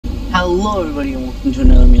Hello everybody and welcome to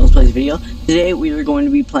another Meals Plays video. Today we are going to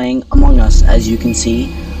be playing Among Us, as you can see.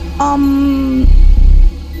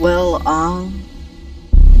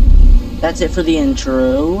 That's it for the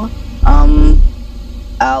intro.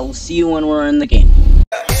 I'll see you when we're in the game.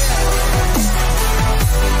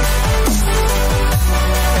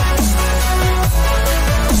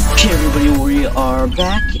 Okay everybody, we are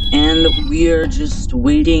back and we are just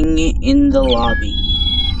waiting in the lobby.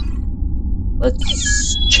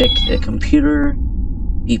 Let's check the computer.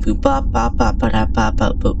 Beep boop bop bop bop ba da bop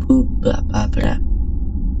bop boop boop bop bop ba da.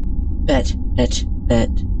 Bet.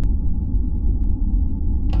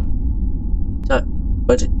 So,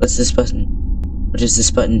 what's this button? What does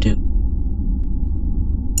this button do?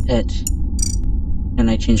 Pet. Can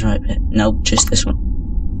I change my pet? Nope, just this one.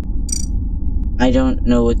 I don't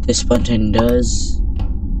know what this button does,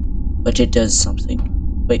 but it does something.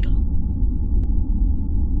 Wait.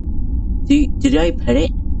 Did I pet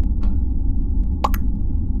it?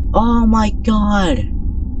 Oh my god!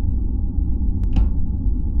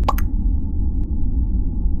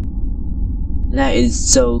 That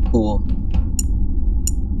is so cool.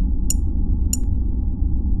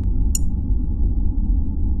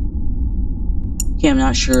 Okay, I'm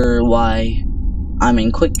not sure why I'm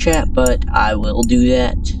in quick chat, but I will do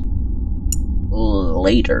that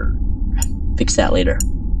later. Fix that later.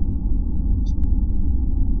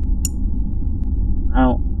 I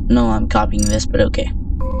don't know I'm copying this, but okay.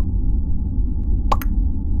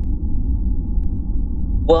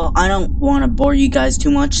 Well, I don't want to bore you guys too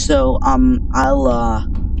much, so, I'll,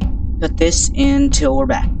 cut this until we're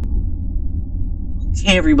back.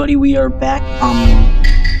 Hey everybody, we are back,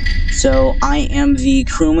 so I am the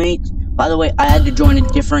crewmate. By the way, I had to join a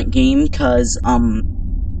different game, cause,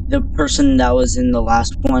 the person that was in the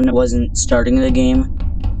last one wasn't starting the game,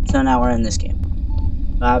 so now we're in this game.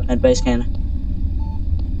 Medbay scan.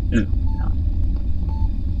 No.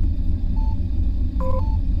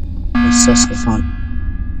 It's so fun.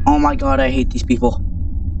 Oh my god, I hate these people.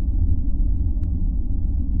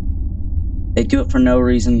 They do it for no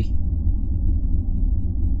reason.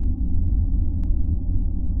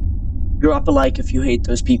 Drop a like if you hate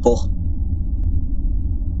those people.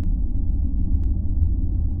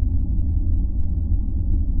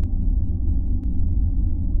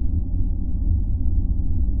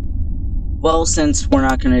 Well, since we're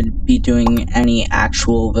not going to be doing any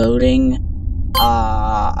actual voting,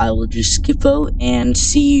 I will just skip vote and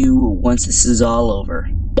see you once this is all over.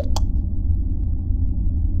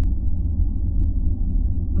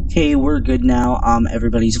 Okay, we're good now.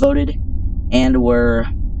 Everybody's voted, and we're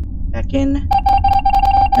back in.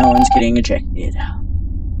 No one's getting ejected.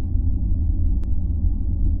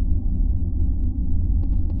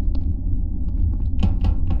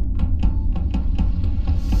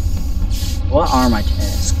 What are my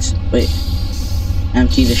tasks? Wait.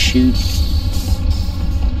 Empty the chute.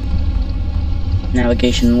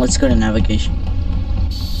 Navigation. Let's go to navigation.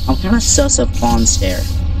 I'm kind of sus of Fawn Stare.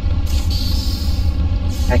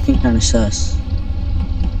 Acting kind of sus.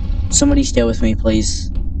 Somebody stay with me, please.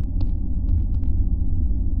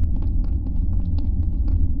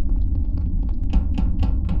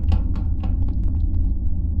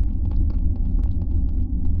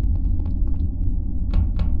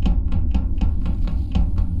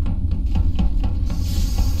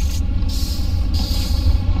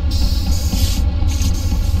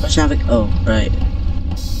 Oh, right.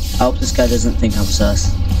 I hope this guy doesn't think I'm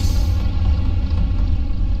sus.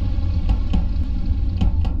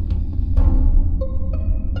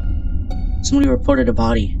 Somebody reported a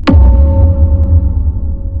body.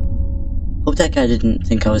 Hope that guy didn't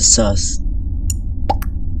think I was sus.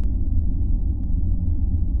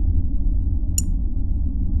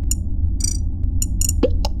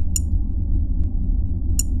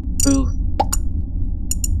 Ooh.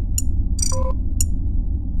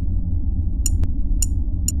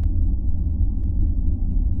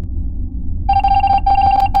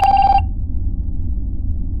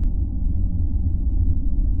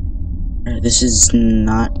 This is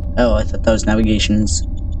not... Oh, I thought that was navigations.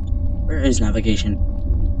 Where is navigation?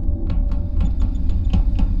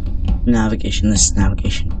 Navigation, this is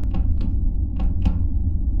navigation.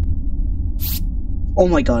 Oh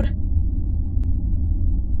my god.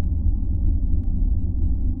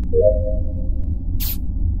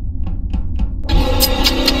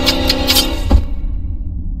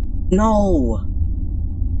 No!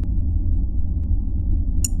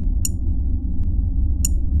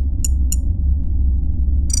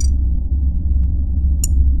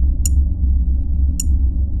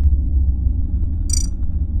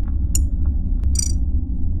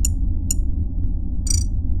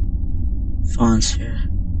 Fonts here.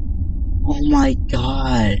 Oh my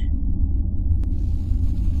god.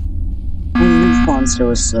 Who knew Monster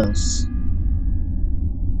was sus?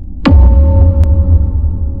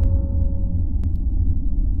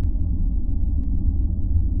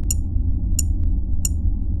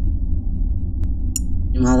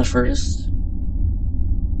 Am I the first?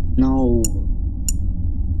 No.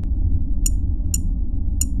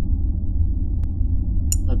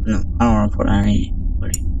 No, I don't want to report on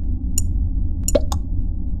anybody.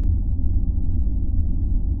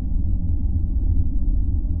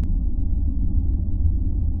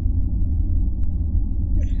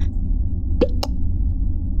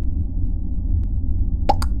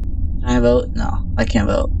 Can I vote? No, I can't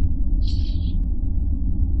vote.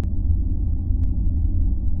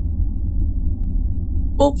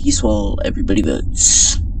 Well, peaceful, everybody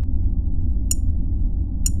votes.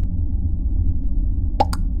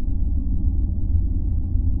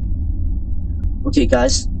 Okay,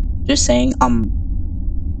 guys, just saying,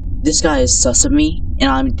 this guy is sus of me,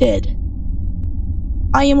 and I'm dead.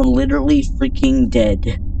 I am literally freaking dead,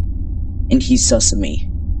 and he's sus of me.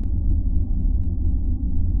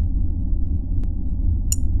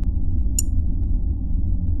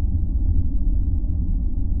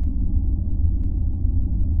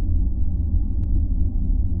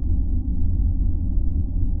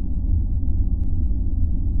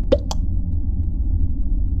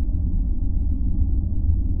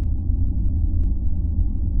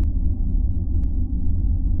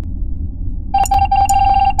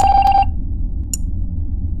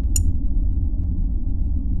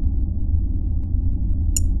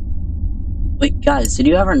 Wait, guys, did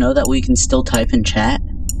you ever know that we can still type in chat?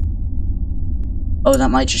 Oh,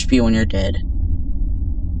 that might just be when you're dead.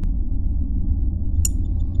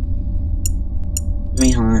 Let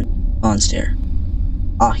me hunt Monster.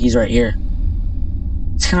 Oh, he's right here.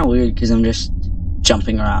 It's kind of weird because I'm just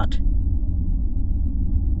jumping around.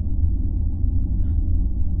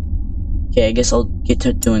 Okay, I guess I'll get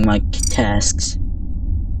to doing my tasks.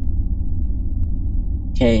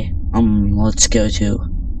 Okay, let's go to...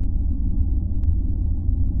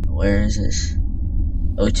 Where is this?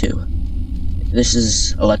 O2. This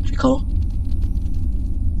is electrical.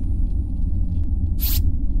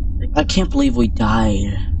 I can't believe we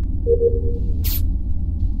died.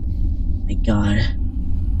 My god.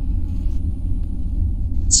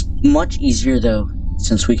 It's much easier though,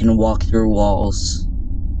 since we can walk through walls.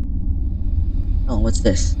 Oh, what's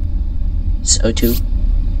this? It's O2.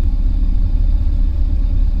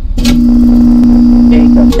 Okay,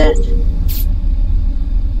 got that.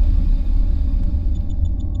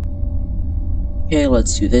 Okay,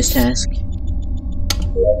 let's do this task.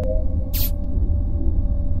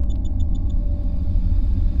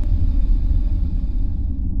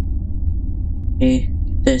 Okay,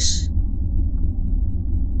 get this.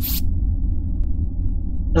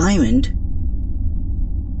 Diamond?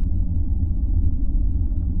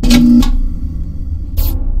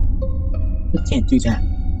 We can't do that.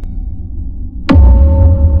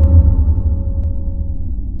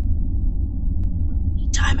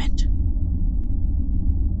 Diamond.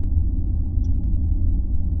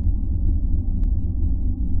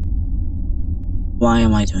 Why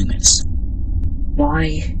am I doing this?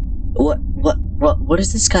 Why? What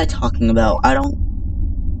is this guy talking about? I don't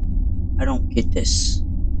get this.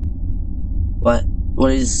 What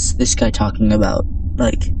is this guy talking about?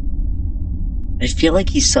 Like, I feel like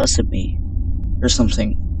he's sus of me. Or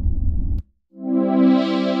something.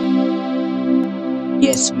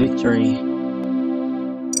 Yes, victory.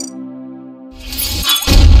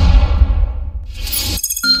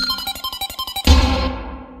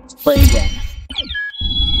 Let's play again.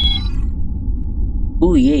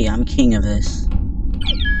 Ooh, yay, I'm king of this.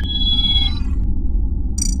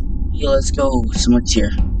 Yeah, let's go. Someone's here.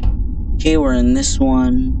 Okay, we're in this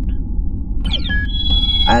one.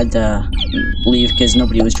 I had to leave because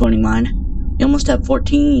nobody was joining mine. We almost have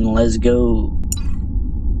 14. Let's go.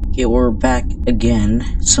 Okay, we're back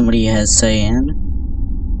again. Somebody has cyan.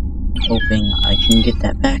 Hoping I can get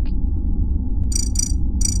that back.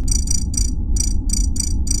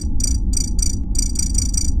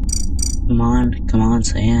 Come on,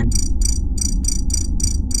 cyan.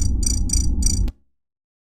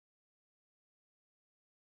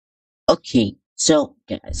 Okay, so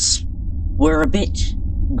guys, we're a bit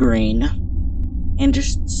green, and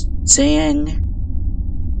just saying.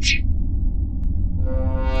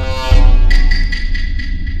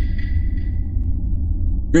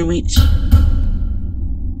 Roommates.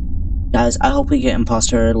 Guys, I hope we get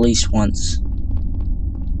imposter at least once.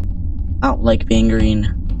 I don't like being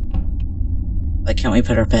green. Why can't we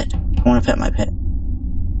pet our pet? I want to pet my pet.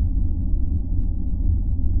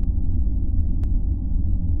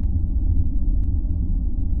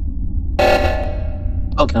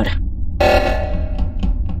 Oh god.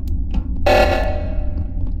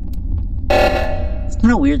 It's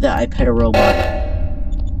kind of weird that I pet a robot.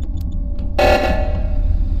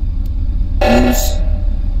 Use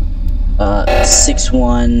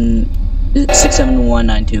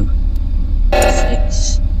 67192.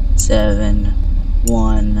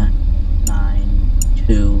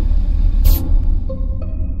 67192.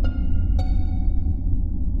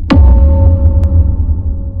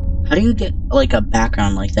 How do you get like a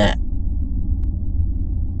background like that?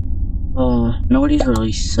 Oh, nobody's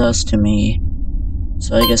really sus to me,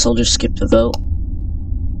 so I guess I'll just skip the vote.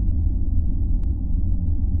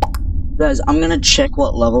 Guys, I'm gonna check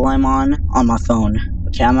what level I'm on my phone.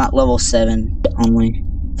 Okay, I'm at level 7 only.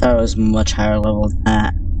 Thought it was much higher level than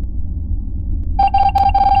that.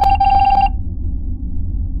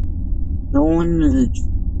 No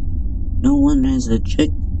one is a chick.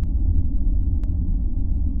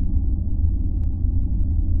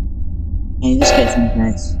 Hey, this guy seems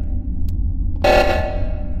nice.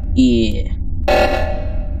 Yeah.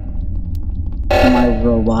 My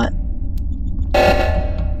robot.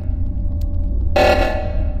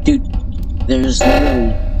 Dude, there's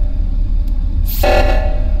literally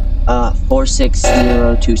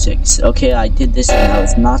 46026. Okay, I did this and that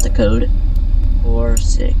was not the code.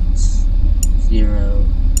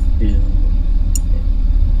 46026.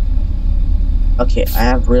 Okay, I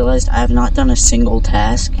have realized I have not done a single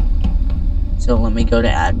task. So let me go to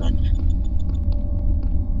admin.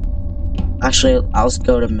 Actually, I'll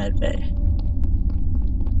go to medbay.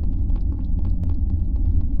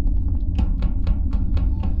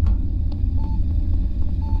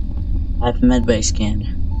 I have medbay scanned.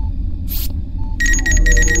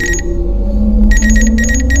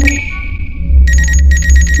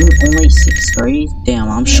 Dude, only 6 stories?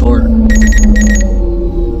 Damn, I'm short.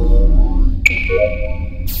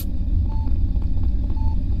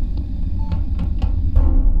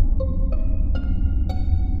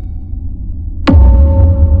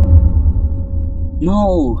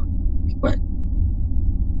 No! What?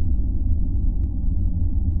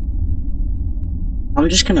 I'm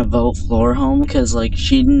just gonna vote Floor home because, like,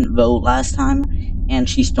 she didn't vote last time and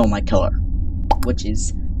she stole my color, which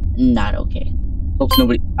is not okay.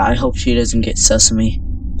 I hope she doesn't get sesame.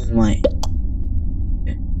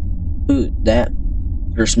 That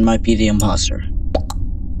person might be the imposter.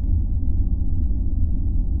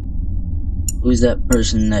 Who's that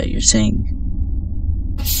person that you're saying?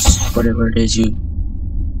 Whatever it is you...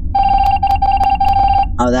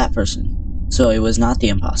 Oh, that person. So it was not the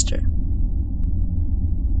imposter.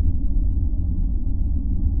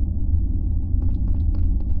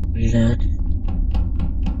 Blood.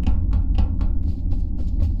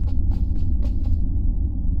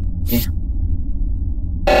 Yeah.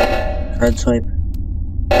 Card swipe.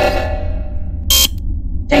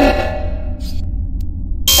 Dang it.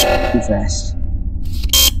 Too fast.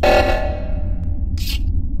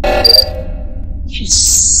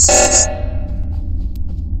 Yes.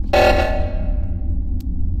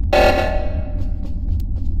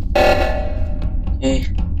 Okay.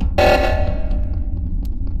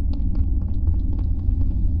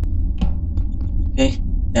 Okay.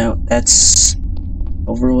 Now that's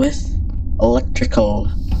over with. Electrical.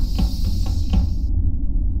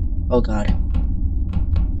 Oh god.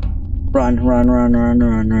 Run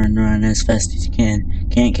as fast as you can.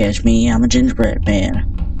 Can't catch me, I'm a gingerbread man.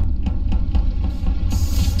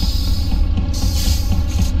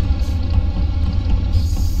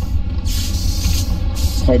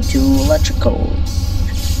 Let's head to electrical.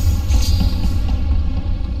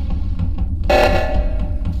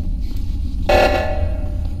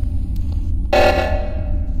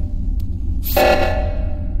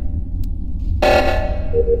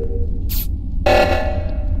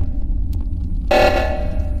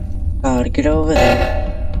 Gotta get over there.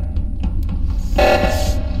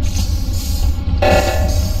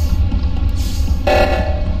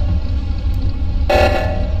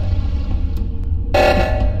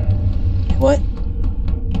 What?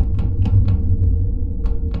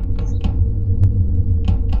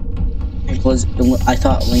 I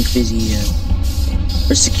thought Link busy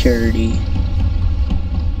for security.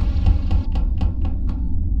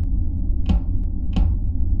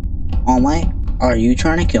 All Might, are you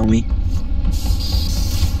trying to kill me?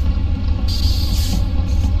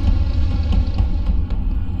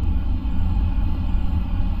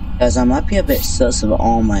 Guys, I might be a bit sus of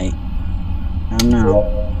All Might. I don't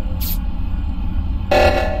know.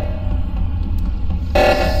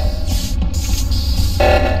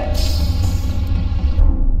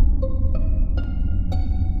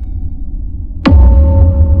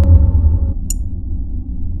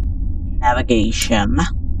 propagation. I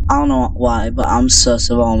don't know why, but I'm sus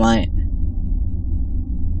of All Might.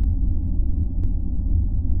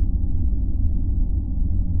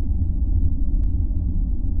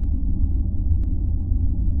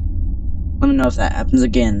 Let me know if that happens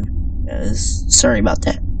again. Sorry about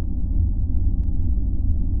that.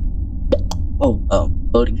 Oh,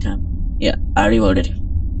 loading time. Yeah, I already loaded.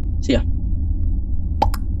 See ya.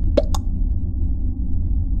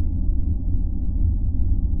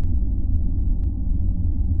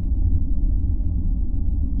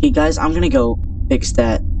 Okay, guys, I'm gonna go fix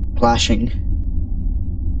that flashing.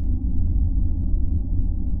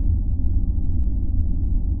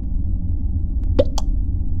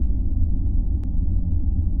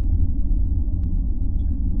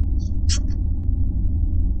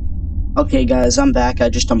 Okay, guys, I'm back. I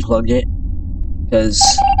just unplugged it because,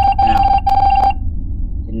 you know,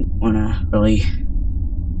 didn't want to really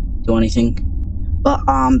do anything. But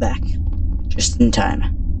I'm back, just in time.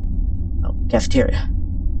 Oh, cafeteria.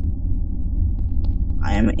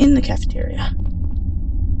 I am in the cafeteria.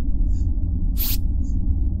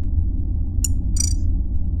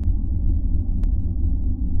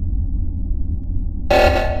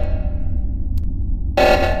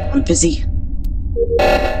 I'm busy.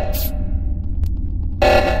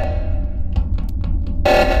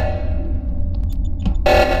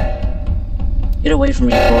 Get away from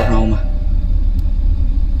me, poor home.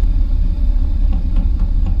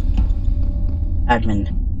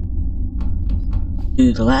 Admin.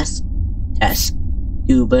 Do the last test.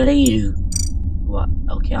 Do do. What?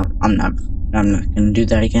 Okay, I'm not gonna do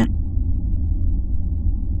that again.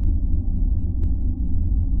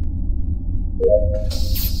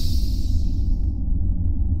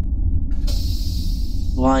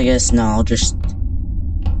 Well, I guess no, I'll just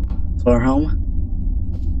floor home.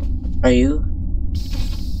 Are you?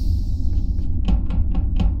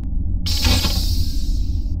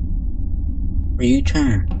 Are you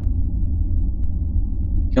trying to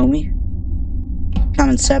kill me?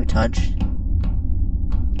 Common sabotage.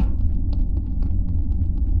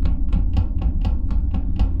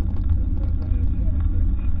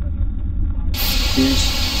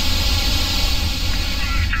 Here's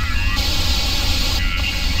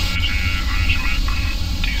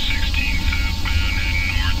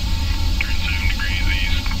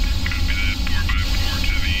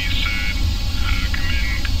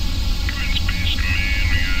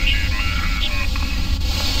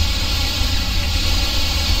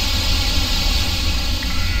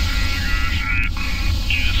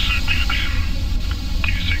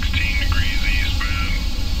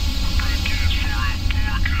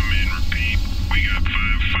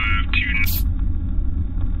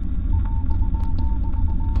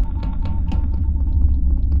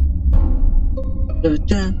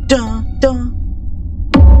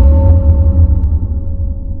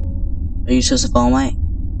Are you sus of All Might?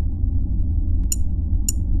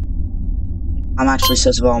 I'm actually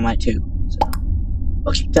sus of All Might too. So.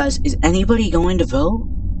 Okay, guys, is anybody going to vote?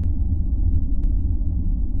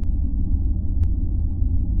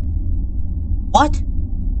 What?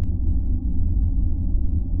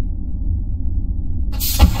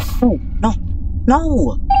 No, no,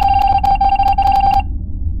 no!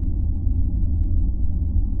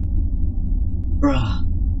 Bruh.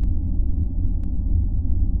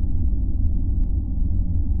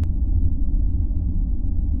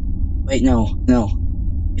 Wait, no.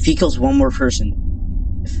 If he kills one more person,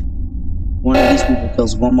 if one of these people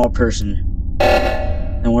kills one more person,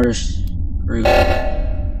 then we're screwed.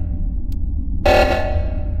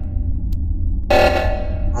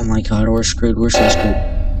 Oh my god, we're screwed. We're so screwed.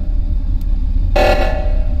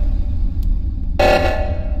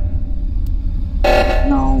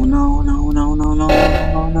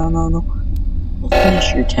 No. Well,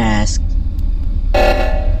 finish your task.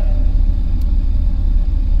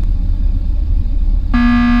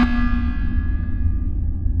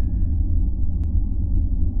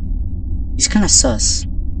 He's kinda sus.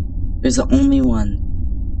 There's the only one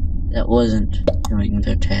that wasn't doing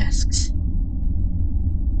their tasks.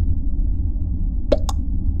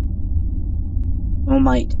 All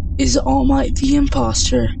Might. Is All Might the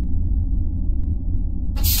imposter?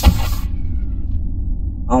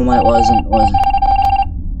 All Might wasn't.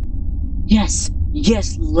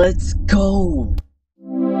 Yes, let's go!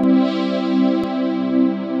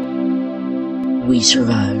 We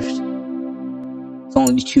survived. It's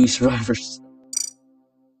only 2 survivors.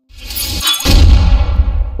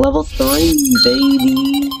 Level 3,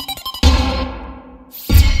 baby!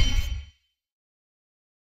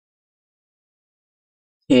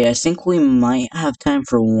 Okay, I think we might have time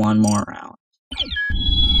for one more round.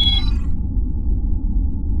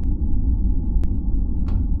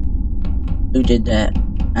 Who did that?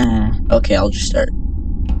 Okay, I'll just start.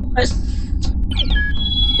 Let's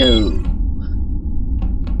go.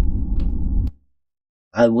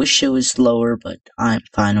 I wish it was slower, but I'm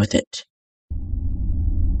fine with it.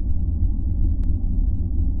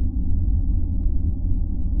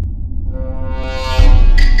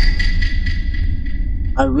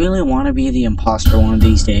 I really want to be the imposter one of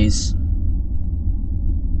these days.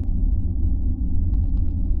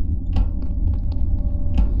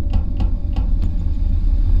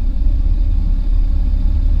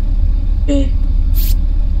 Okay.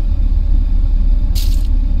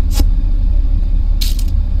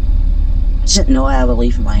 I didn't know I have a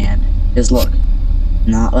leaf in my hand. Because look,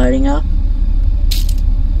 not lighting up,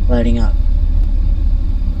 lighting up.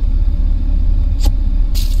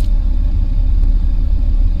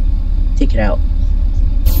 Take it out.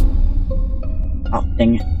 Oh,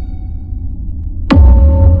 dang it.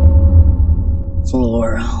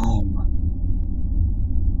 Floor home.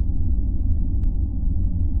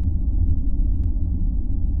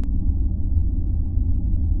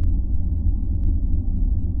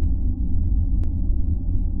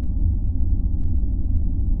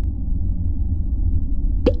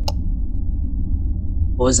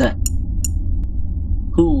 What was that?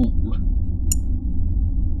 Who?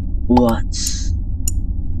 What?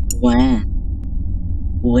 When?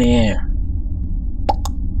 Where?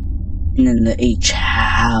 And then the H,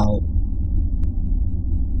 how?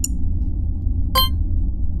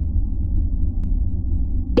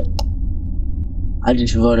 I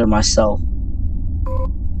just voted myself.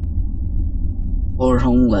 Or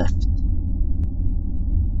home left.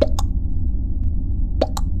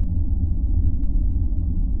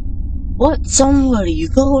 What? Somebody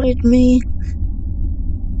voted me?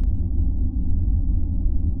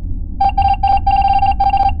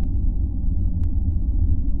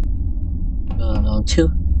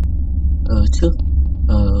 Two. Two. Two.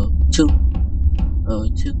 Two.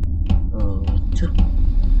 Two.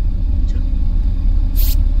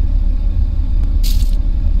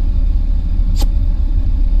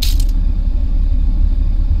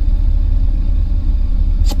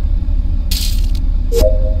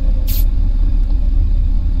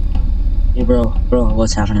 Hey bro,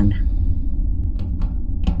 what's happening?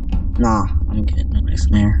 Nah, I'm getting a nice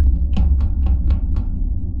mirror.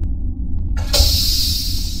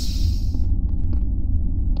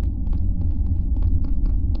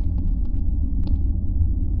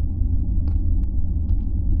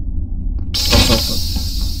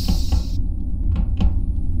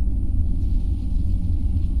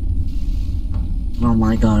 Oh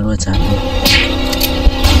my god, what's happening?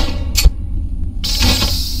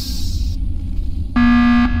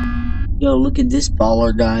 Yo, look at this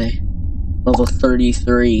baller guy. Level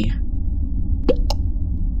 33.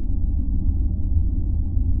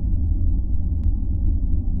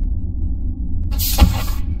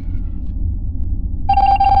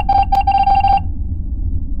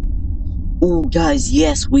 Oh, guys,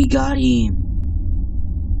 yes, we got him.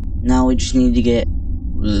 Now we just need to get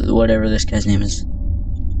whatever this guy's name is.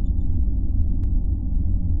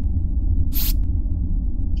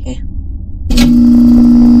 Okay.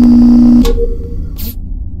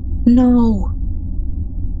 No.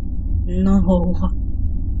 No.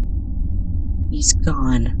 He's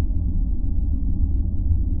gone.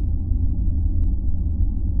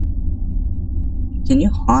 Can you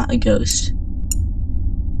haunt a ghost?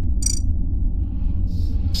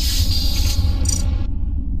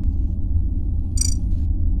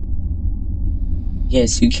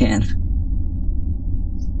 Yes, you can.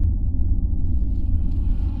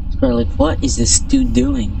 It's probably like, what is this dude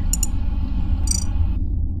doing?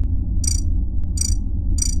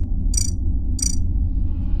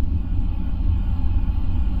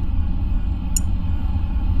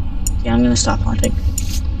 Okay, I'm gonna stop haunting.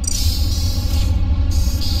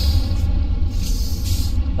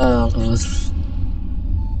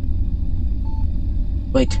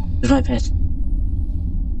 Wait, there's my pet.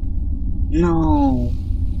 No.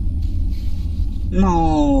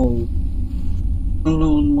 No. A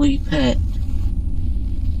lonely pet.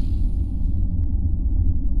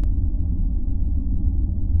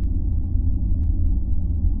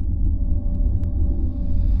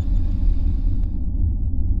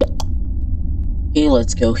 Okay,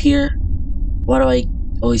 let's go here. Why do I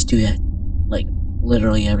always do that? Like,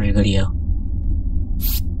 literally every video.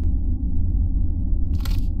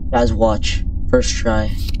 Guys, watch. First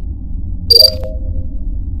try.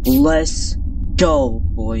 Let's go,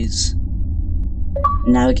 boys.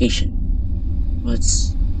 Navigation.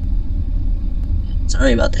 Let's...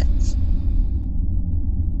 Sorry about that.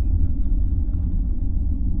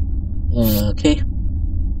 Okay.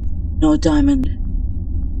 No diamond.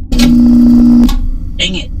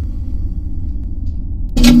 Dang it.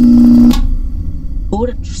 Who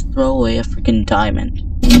would just throw away a freaking diamond?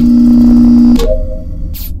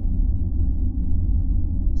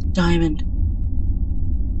 Diamond.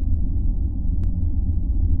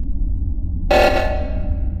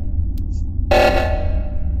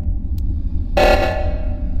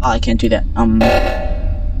 Oh, I can't do that.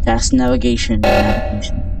 Task navigation.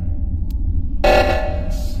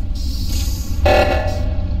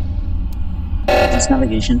 Task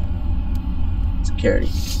navigation. Security.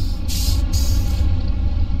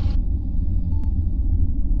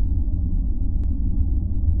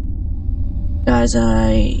 Guys,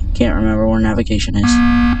 I can't remember where navigation is.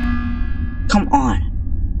 Come on.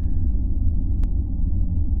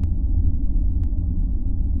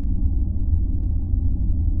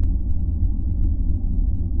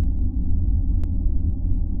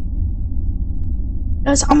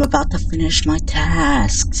 Guys, I'm about to finish my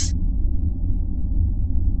tasks.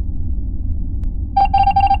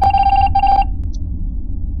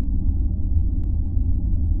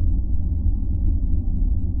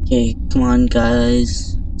 Okay, come on,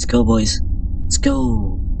 guys. Let's go, boys. Let's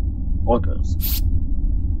go. Or girls.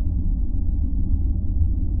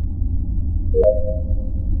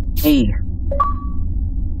 Hey.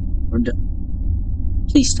 We're done.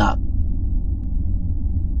 Please stop.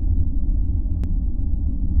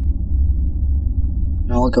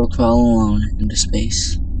 Now I'll go crawl alone into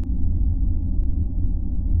space.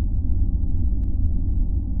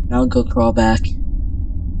 Now I'll go crawl back.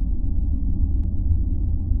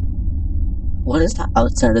 What does the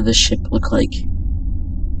outside of the ship look like?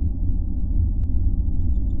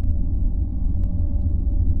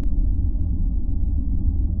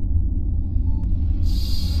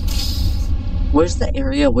 Where's the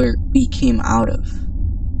area where we came out of?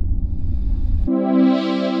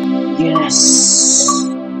 Yes!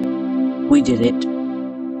 We did it.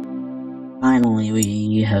 Finally,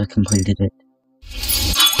 we have completed it.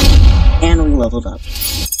 And we leveled up.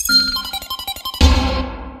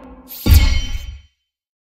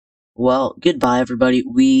 Well, goodbye everybody.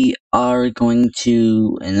 We are going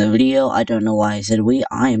to end the video. I don't know why I said we.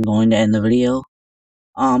 I am going to end the video.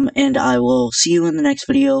 And I will see you in the next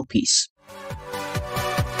video. Peace.